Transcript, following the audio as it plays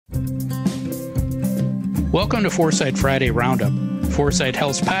Welcome to 4sight Friday Roundup, 4sight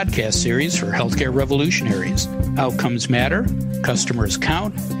Health's podcast series for healthcare revolutionaries. Outcomes matter, customers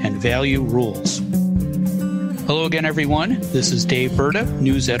count, and value rules. Hello again, everyone. This is Dave Burda,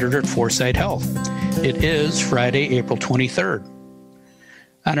 news editor at 4sight Health. It is Friday, April 23rd.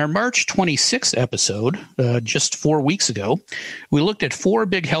 On our March 26th episode, just 4 weeks ago, we looked at 4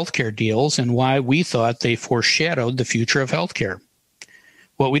 big healthcare deals and why we thought they foreshadowed the future of healthcare.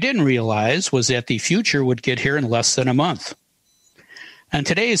 What we didn't realize was that the future would get here in less than a month. On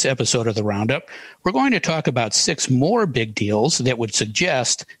today's episode of the Roundup, we're going to talk about 6 more big deals that would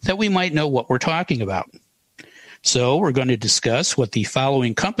suggest that we might know what we're talking about. So we're going to discuss what the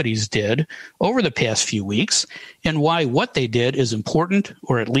following companies did over the past few weeks and why what they did is important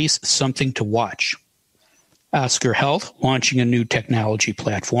or at least something to watch. Oscar Health launching a new technology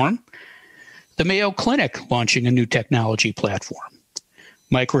platform. The Mayo Clinic launching a new technology platform.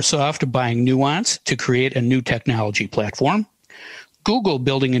 Microsoft buying Nuance to create a new technology platform. Google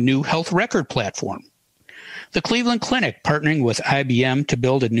building a new health record platform. The Cleveland Clinic partnering with IBM to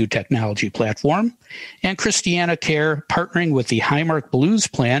build a new technology platform. And Christiana Care partnering with the Highmark Blues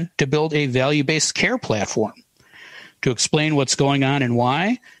Plan to build a value-based care platform. To explain what's going on and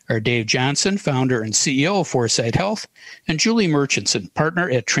why are Dave Johnson, founder and CEO of 4sight Health, and Julie Murchinson, partner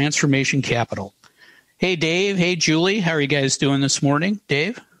at Transformation Capital. Hey, Dave. Hey, Julie. How are you guys doing this morning?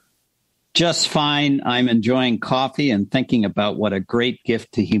 Dave? Just fine. I'm enjoying coffee and thinking about what a great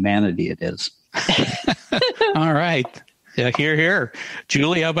gift to humanity it is. All right. Yeah, here.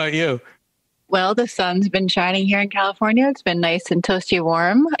 Julie, how about you? Well, the sun's been shining here in California. It's been nice and toasty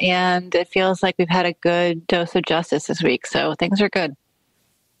warm, and it feels like we've had a good dose of justice this week, so things are good.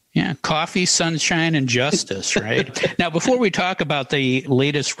 Yeah, coffee, sunshine, and justice, right? Now, before we talk about the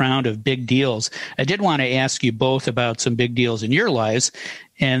latest round of big deals, I did want to ask you both about some big deals in your lives,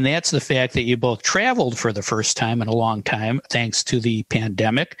 and that's the fact that you both traveled for the first time in a long time, thanks to the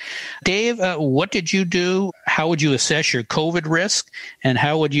pandemic. Dave, what did you do? How would you assess your COVID risk? And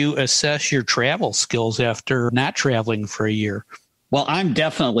how would you assess your travel skills after not traveling for a year? Well, I'm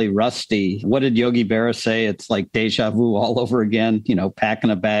definitely rusty. What did Yogi Berra say? It's like deja vu all over again, packing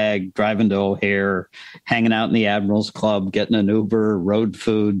a bag, driving to O'Hare, hanging out in the Admirals Club, getting an Uber, road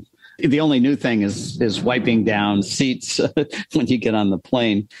food. The only new thing is wiping down seats when you get on the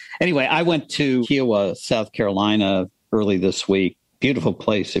plane. Anyway, I went to Kiowa, South Carolina early this week. Beautiful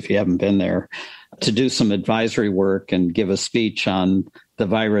place if you haven't been there, to do some advisory work and give a speech on the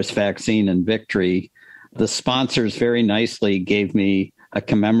virus vaccine and victory. The sponsors very nicely gave me a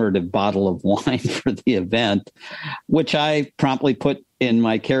commemorative bottle of wine for the event, which I promptly put in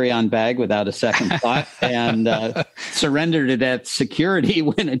my carry-on bag without a second thought and surrendered it at security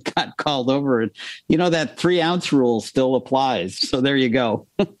when it got called over. That 3-ounce rule still applies. So there you go.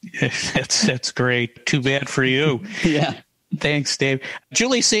 That's great. Too bad for you. Yeah. Thanks, Dave.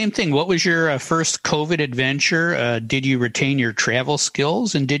 Julie, same thing. What was your first COVID adventure? Did you retain your travel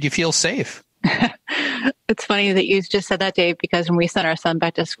skills and did you feel safe? It's funny that you just said that, Dave, because when we sent our son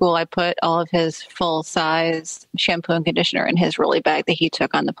back to school, I put all of his full-size shampoo and conditioner in his rolly bag that he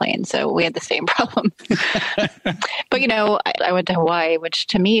took on the plane. So we had the same problem. But, I went to Hawaii, which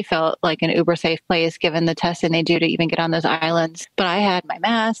to me felt like an uber-safe place given the testing they do to even get on those islands. But I had my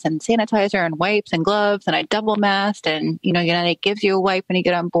mask and sanitizer and wipes and gloves, and I double masked. And, United gives you a wipe when you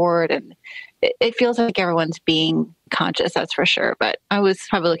get on board. And it feels like everyone's being conscious, that's for sure. But I was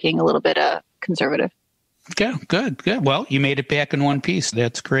probably looking a little bit conservative. Yeah, good. Well, you made it back in one piece.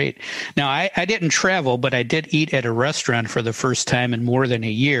 That's great. Now, I didn't travel, but I did eat at a restaurant for the first time in more than a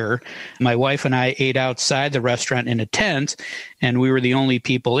year. My wife and I ate outside the restaurant in a tent, and we were the only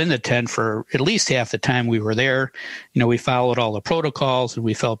people in the tent for at least half the time we were there. We followed all the protocols, and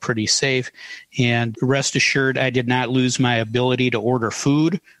we felt pretty safe. And rest assured, I did not lose my ability to order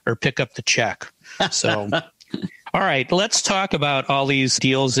food or pick up the check. So... All right, let's talk about all these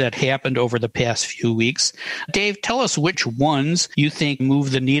deals that happened over the past few weeks. Dave, tell us which ones you think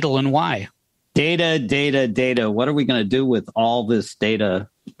move the needle and why. Data. What are we going to do with all this data?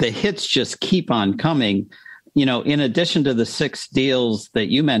 The hits just keep on coming. In addition to the 6 deals that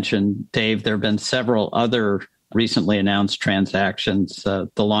you mentioned, Dave, there have been several other recently announced transactions. The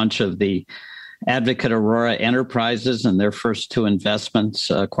launch of the Advocate Aurora Enterprises and their first 2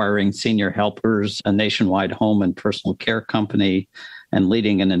 investments, acquiring Senior Helpers, a nationwide home and personal care company, and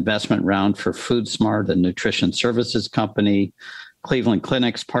leading an investment round for FoodSmart, a nutrition services company. Cleveland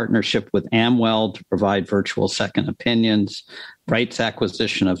Clinic's partnership with Amwell to provide virtual second opinions. Bright's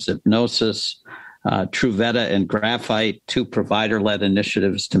acquisition of Hypnosis. Truveta and Graphite, 2 provider-led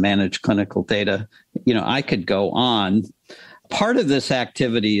initiatives to manage clinical data. I could go on. Part of this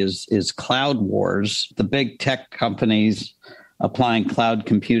activity is cloud wars. The big tech companies applying cloud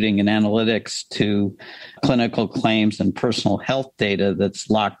computing and analytics to clinical claims and personal health data that's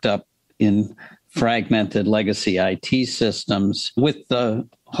locked up in fragmented legacy IT systems, with the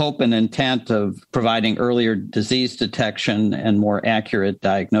hope and intent of providing earlier disease detection and more accurate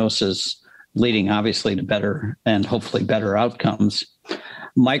diagnosis, leading obviously to better and hopefully better outcomes.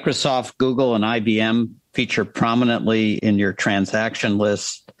 Microsoft, Google, and IBM feature prominently in your transaction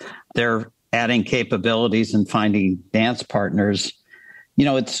list. They're adding capabilities and finding dance partners. You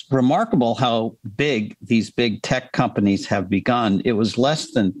know, it's remarkable how big these big tech companies have begun. It was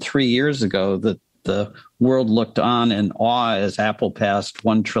less than 3 years ago that the world looked on in awe as Apple passed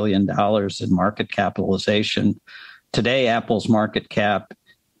 $1 trillion in market capitalization. Today, Apple's market cap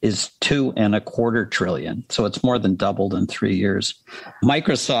is $2.25 trillion. So it's more than doubled in 3 years.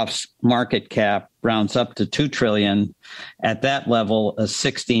 Microsoft's market cap rounds up to $2 trillion. At that level, a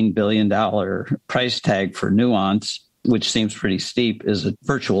 $16 billion price tag for Nuance, which seems pretty steep, is a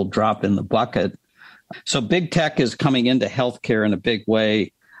virtual drop in the bucket. So big tech is coming into healthcare in a big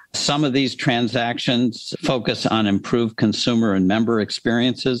way. Some of these transactions focus on improved consumer and member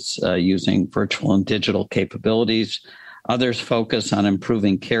experiences using virtual and digital capabilities. Others focus on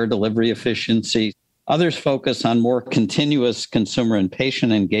improving care delivery efficiency. Others focus on more continuous consumer and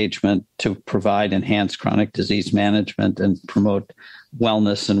patient engagement to provide enhanced chronic disease management and promote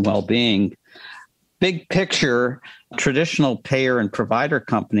wellness and well-being. Big picture, traditional payer and provider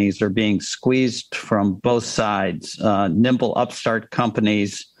companies are being squeezed from both sides. Nimble upstart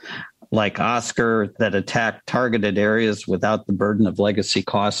companies like Oscar that attack targeted areas without the burden of legacy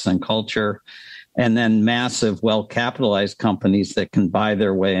costs and culture. And then massive, well-capitalized companies that can buy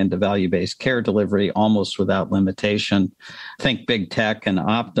their way into value-based care delivery almost without limitation. Think big tech and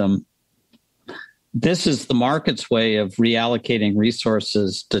Optum. This is the market's way of reallocating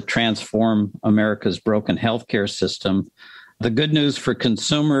resources to transform America's broken healthcare system. The good news for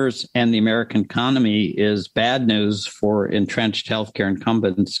consumers and the American economy is bad news for entrenched healthcare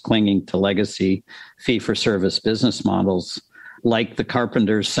incumbents clinging to legacy fee-for-service business models. Like the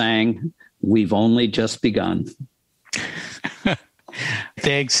Carpenters sang, "We've only just begun."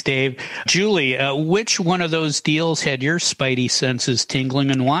 Thanks, Dave. Julie, which one of those deals had your spidey senses tingling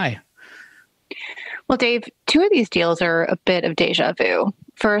and why? Well, Dave, two of these deals are a bit of deja vu.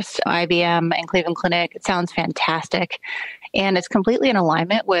 First, IBM and Cleveland Clinic. It sounds fantastic. And it's completely in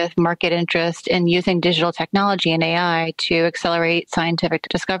alignment with market interest in using digital technology and AI to accelerate scientific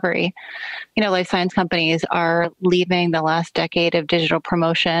discovery. You know, life science companies are leaving the last decade of digital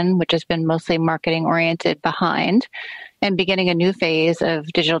promotion, which has been mostly marketing oriented, behind, and beginning a new phase of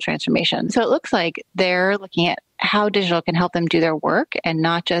digital transformation. So it looks like they're looking at how digital can help them do their work and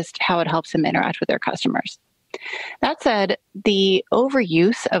not just how it helps them interact with their customers. That said, the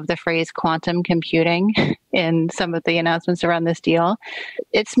overuse of the phrase quantum computing in some of the announcements around this deal,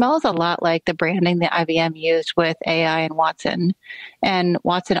 it smells a lot like the branding that IBM used with AI and Watson. And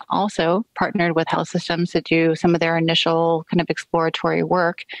Watson also partnered with health systems to do some of their initial kind of exploratory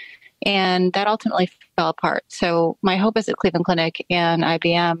work. And that ultimately fell apart. So my hope is that Cleveland Clinic and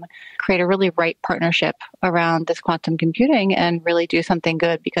IBM create a really right partnership around this quantum computing and really do something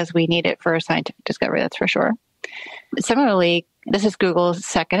good, because we need it for scientific discovery, that's for sure. Similarly, this is Google's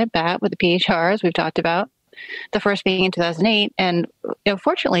second at bat with the PHR, as we've talked about, the first being in 2008. And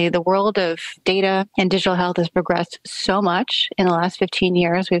fortunately, the world of data and digital health has progressed so much in the last 15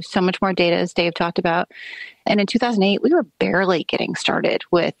 years. We have so much more data, as Dave talked about. And in 2008, we were barely getting started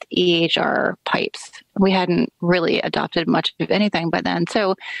with EHR pipes. We hadn't really adopted much of anything by then.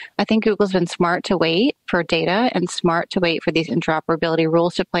 So I think Google's been smart to wait for data and smart to wait for these interoperability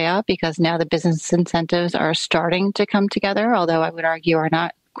rules to play out, because now the business incentives are starting to come together, although I would argue are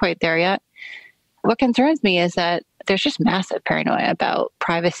not quite there yet. What concerns me is that there's just massive paranoia about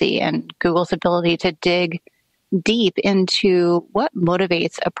privacy and Google's ability to dig deep into what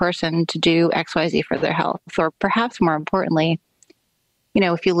motivates a person to do XYZ for their health. Or perhaps more importantly,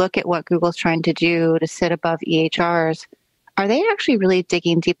 if you look at what Google's trying to do to sit above EHRs, are they actually really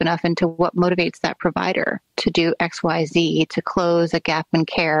digging deep enough into what motivates that provider to do XYZ, to close a gap in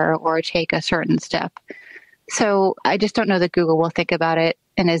care or take a certain step? So I just don't know that Google will think about it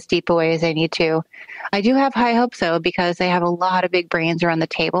in as deep a way as they need to. I do have high hopes, though, because they have a lot of big brains around the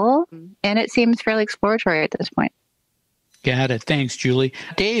table, and it seems fairly exploratory at this point. Got it. Thanks, Julie.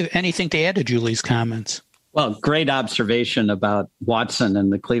 Dave, anything to add to Julie's comments? Well, great observation about Watson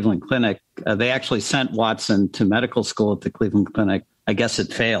and the Cleveland Clinic. They actually sent Watson to medical school at the Cleveland Clinic I guess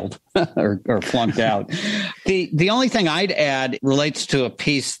it failed or flunked out. The only thing I'd add relates to a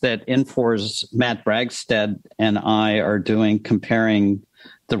piece that Infor's Matt Bragstead and I are doing, comparing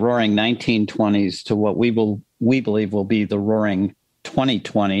the roaring 1920s to what we believe will be the roaring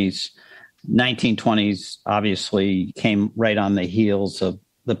 2020s. 1920s obviously came right on the heels of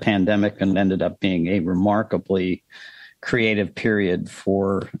the pandemic and ended up being a remarkably creative period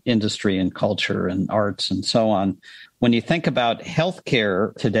for industry and culture and arts and so on. When you think about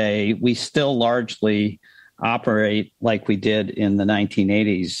healthcare today, we still largely operate like we did in the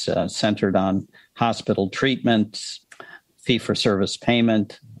 1980s, centered on hospital treatments, fee-for-service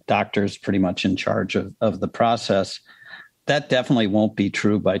payment, doctors pretty much in charge of the process. That definitely won't be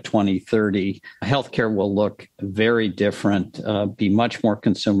true by 2030. Healthcare will look very different, be much more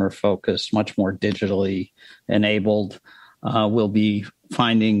consumer focused, much more digitally enabled. We'll be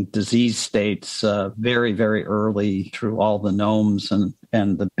finding disease states very, very early through all the gnomes and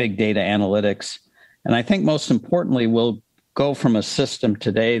the big data analytics. And I think most importantly, we'll go from a system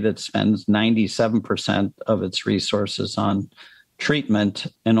today that spends 97% of its resources on treatment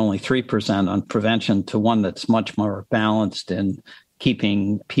and only 3% on prevention to one that's much more balanced in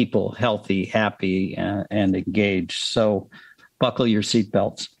keeping people healthy, happy, and engaged. So buckle your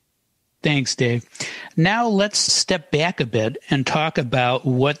seatbelts. Thanks, Dave. Now let's step back a bit and talk about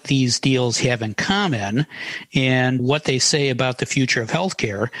what these deals have in common and what they say about the future of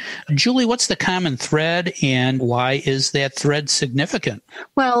healthcare. Julie, what's the common thread and why is that thread significant?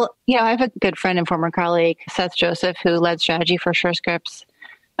 Well, I have a good friend and former colleague, Seth Joseph, who led strategy for SureScripts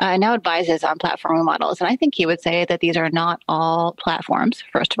and now advises on platforming models. And I think he would say that these are not all platforms,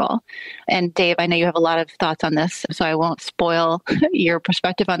 first of all. And Dave, I know you have a lot of thoughts on this, so I won't spoil your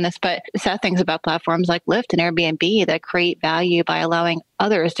perspective on this, but Seth thinks about platforms like Lyft and Airbnb that create value by allowing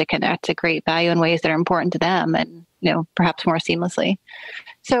others to connect to create value in ways that are important to them and, perhaps more seamlessly.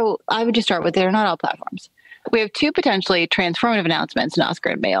 So I would just start with they're not all platforms. We have two potentially transformative announcements in Oscar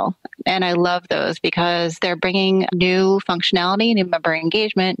and Mail, and I love those because they're bringing new functionality, new member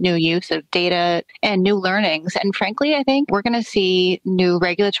engagement, new use of data, and new learnings. And frankly, I think we're going to see new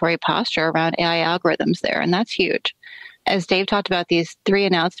regulatory posture around AI algorithms there, and that's huge. As Dave talked about these three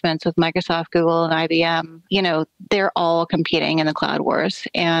announcements with Microsoft, Google, and IBM, they're all competing in the cloud wars.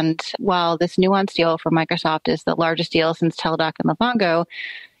 And while this Nuance deal for Microsoft is the largest deal since Teladoc and Livongo,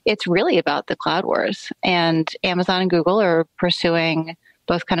 it's really about the cloud wars. And Amazon and Google are pursuing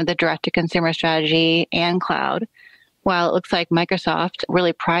both kind of the direct-to-consumer strategy and cloud, while it looks like Microsoft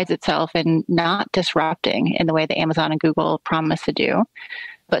really prides itself in not disrupting in the way that Amazon and Google promise to do,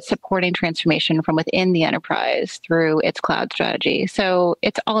 but supporting transformation from within the enterprise through its cloud strategy. So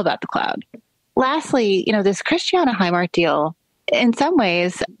it's all about the cloud. Lastly, this Christiana Highmark deal, in some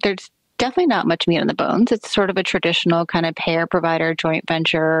ways, there's definitely not much meat on the bones. It's sort of a traditional kind of payer-provider joint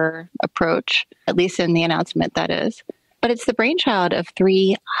venture approach, at least in the announcement, that is. But it's the brainchild of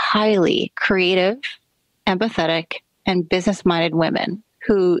three highly creative, empathetic, and business-minded women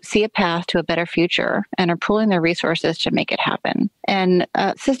who see a path to a better future and are pooling their resources to make it happen. And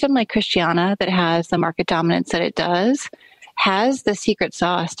a system like Christiana that has the market dominance that it does has the secret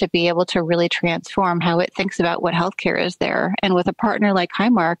sauce to be able to really transform how it thinks about what healthcare is there. And with a partner like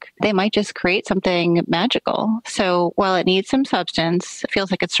Highmark, they might just create something magical. So while it needs some substance, it feels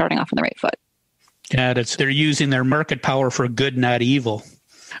like it's starting off on the right foot. Yeah, they're using their market power for good, not evil.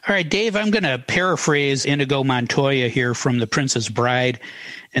 All right, Dave, I'm going to paraphrase Inigo Montoya here from The Princess Bride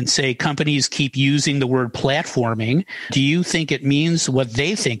and say companies keep using the word platforming. Do you think it means what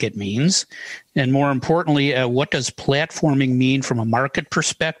they think it means? And more importantly, what does platforming mean from a market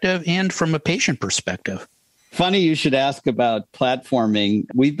perspective and from a patient perspective? Funny you should ask about platforming.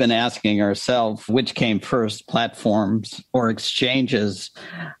 We've been asking ourselves which came first, platforms or exchanges.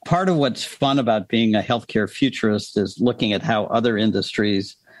 Part of what's fun about being a healthcare futurist is looking at how other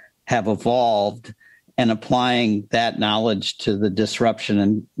industries have evolved and applying that knowledge to the disruption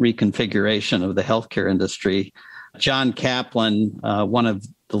and reconfiguration of the healthcare industry. John Kaplan, one of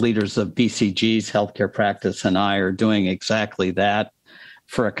the leaders of BCG's healthcare practice, and I are doing exactly that.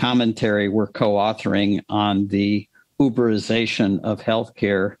 For a commentary we're co-authoring on the Uberization of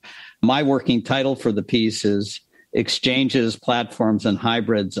healthcare. My working title for the piece is Exchanges, Platforms, and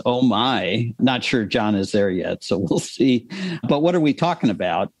Hybrids. Oh my, not sure John is there yet, so we'll see. But what are we talking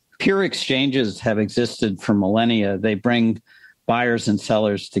about? Pure exchanges have existed for millennia. They bring buyers and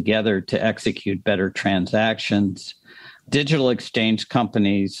sellers together to execute better transactions. Digital exchange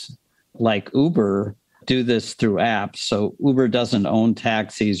companies like Uber do this through apps. So Uber doesn't own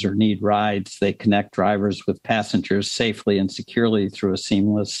taxis or need rides. They connect drivers with passengers safely and securely through a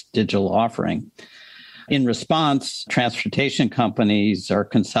seamless digital offering. In response, transportation companies are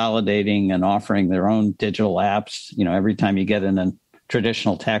consolidating and offering their own digital apps. Every time you get in a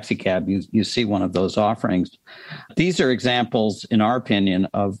traditional taxi cab, you see one of those offerings. These are examples, in our opinion,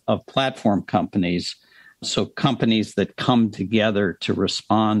 of platform companies. So companies that come together to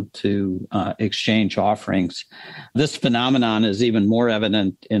respond to exchange offerings. This phenomenon is even more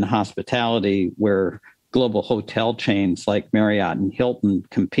evident in hospitality, where global hotel chains like Marriott and Hilton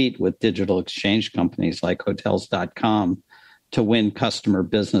compete with digital exchange companies like Hotels.com to win customer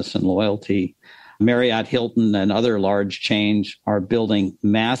business and loyalty. Marriott, Hilton, and other large chains are building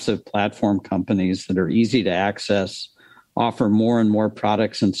massive platform companies that are easy to access, offer more and more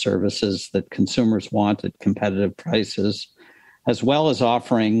products and services that consumers want at competitive prices, as well as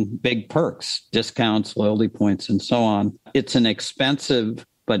offering big perks, discounts, loyalty points, and so on. It's an expensive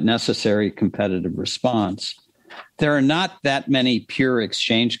but necessary competitive response. There are not that many pure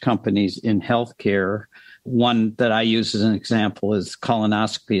exchange companies in healthcare. One that I use as an example is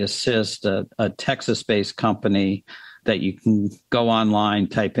Colonoscopy Assist, a Texas-based company that you can go online,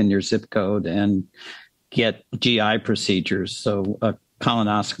 type in your zip code, and get GI procedures, so a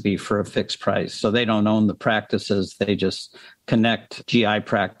colonoscopy for a fixed price. So they don't own the practices. They just connect GI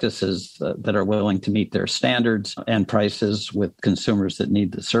practices that are willing to meet their standards and prices with consumers that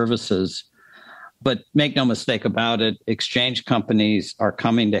need the services. But make no mistake about it, exchange companies are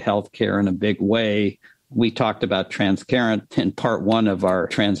coming to healthcare in a big way. We talked about Transcarent in part one of our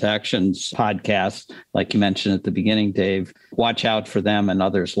transactions podcast, like you mentioned at the beginning, Dave. Watch out for them and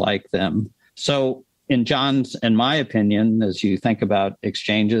others like them. So in John's and my opinion, as you think about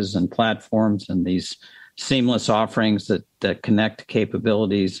exchanges and platforms and these seamless offerings that connect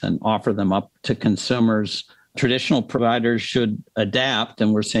capabilities and offer them up to consumers, traditional providers should adapt.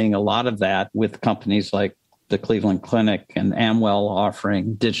 And we're seeing a lot of that with companies like the Cleveland Clinic and Amwell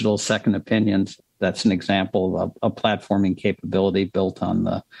offering digital second opinions. That's an example of a platforming capability built on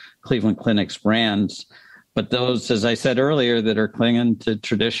the Cleveland Clinic's brands. But those, as I said earlier, that are clinging to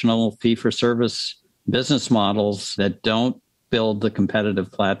traditional fee-for-service business models that don't build the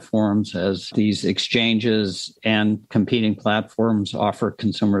competitive platforms as these exchanges and competing platforms offer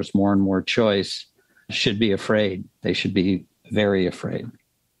consumers more and more choice should be afraid. They should be very afraid.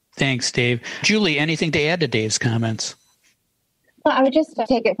 Thanks, Dave. Julie, anything to add to Dave's comments? Well, I would just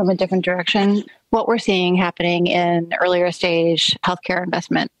take it from a different direction. What we're seeing happening in earlier stage healthcare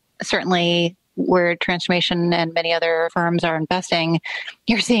investment, certainly where transformation and many other firms are investing,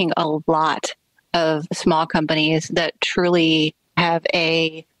 you're seeing a lot of small companies that truly have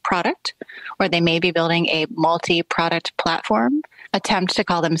a product, or they may be building a multi-product platform, attempt to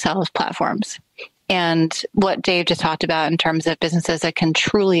call themselves platforms. And what Dave just talked about in terms of businesses that can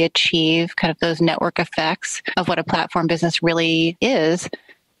truly achieve kind of those network effects of what a platform business really is,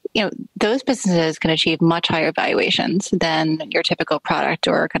 those businesses can achieve much higher valuations than your typical product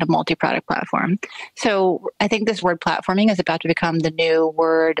or kind of multi-product platform. So I think this word platforming is about to become the new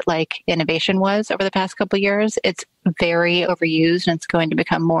word like innovation was over the past couple of years. It's very overused, and it's going to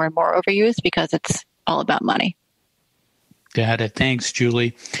become more and more overused because it's all about money. Got it. Thanks,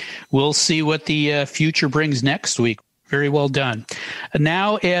 Julie. We'll see what the future brings next week. Very well done.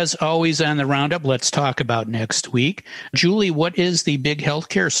 Now, as always on the Roundup, let's talk about next week. Julie, what is the big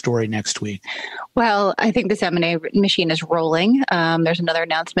healthcare story next week? Well, I think this M&A machine is rolling. There's another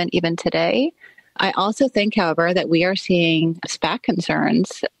announcement even today. I also think, however, that we are seeing SPAC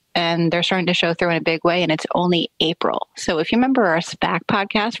concerns, and they're starting to show through in a big way, and it's only April. So if you remember our SPAC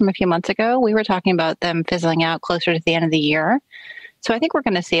podcast from a few months ago, we were talking about them fizzling out closer to the end of the year. So I think we're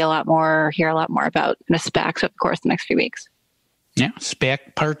going to see hear a lot more about SPACs over the course of the next few weeks. Yeah,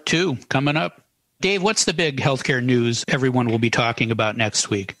 SPAC Part 2 coming up. Dave, what's the big healthcare news everyone will be talking about next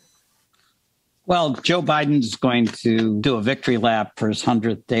week? Well, Joe Biden's going to do a victory lap for his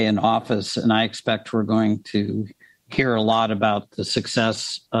 100th day in office, and I expect we're going to hear a lot about the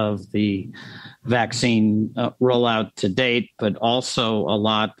success of the vaccine rollout to date, but also a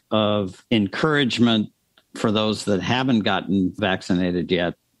lot of encouragement for those that haven't gotten vaccinated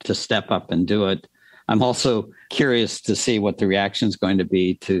yet to step up and do it. I'm also curious to see what the reaction is going to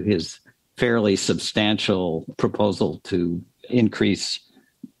be to his fairly substantial proposal to increase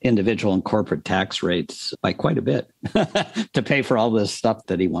individual and corporate tax rates by quite a bit to pay for all this stuff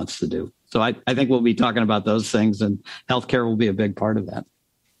that he wants to do. So I think we'll be talking about those things, and healthcare will be a big part of that.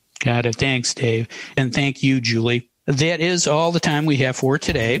 Got it. Thanks, Dave. And thank you, Julie. That is all the time we have for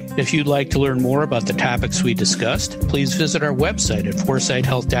today. If you'd like to learn more about the topics we discussed, please visit our website at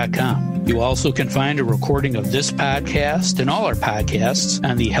 4sighthealth.com. You also can find a recording of this podcast and all our podcasts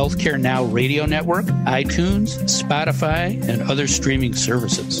on the Healthcare Now radio network, iTunes, Spotify, and other streaming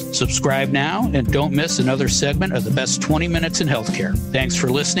services. Subscribe now and don't miss another segment of the best 20 minutes in healthcare. Thanks for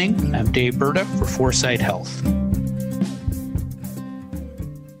listening. I'm Dave Burda for 4sight Health.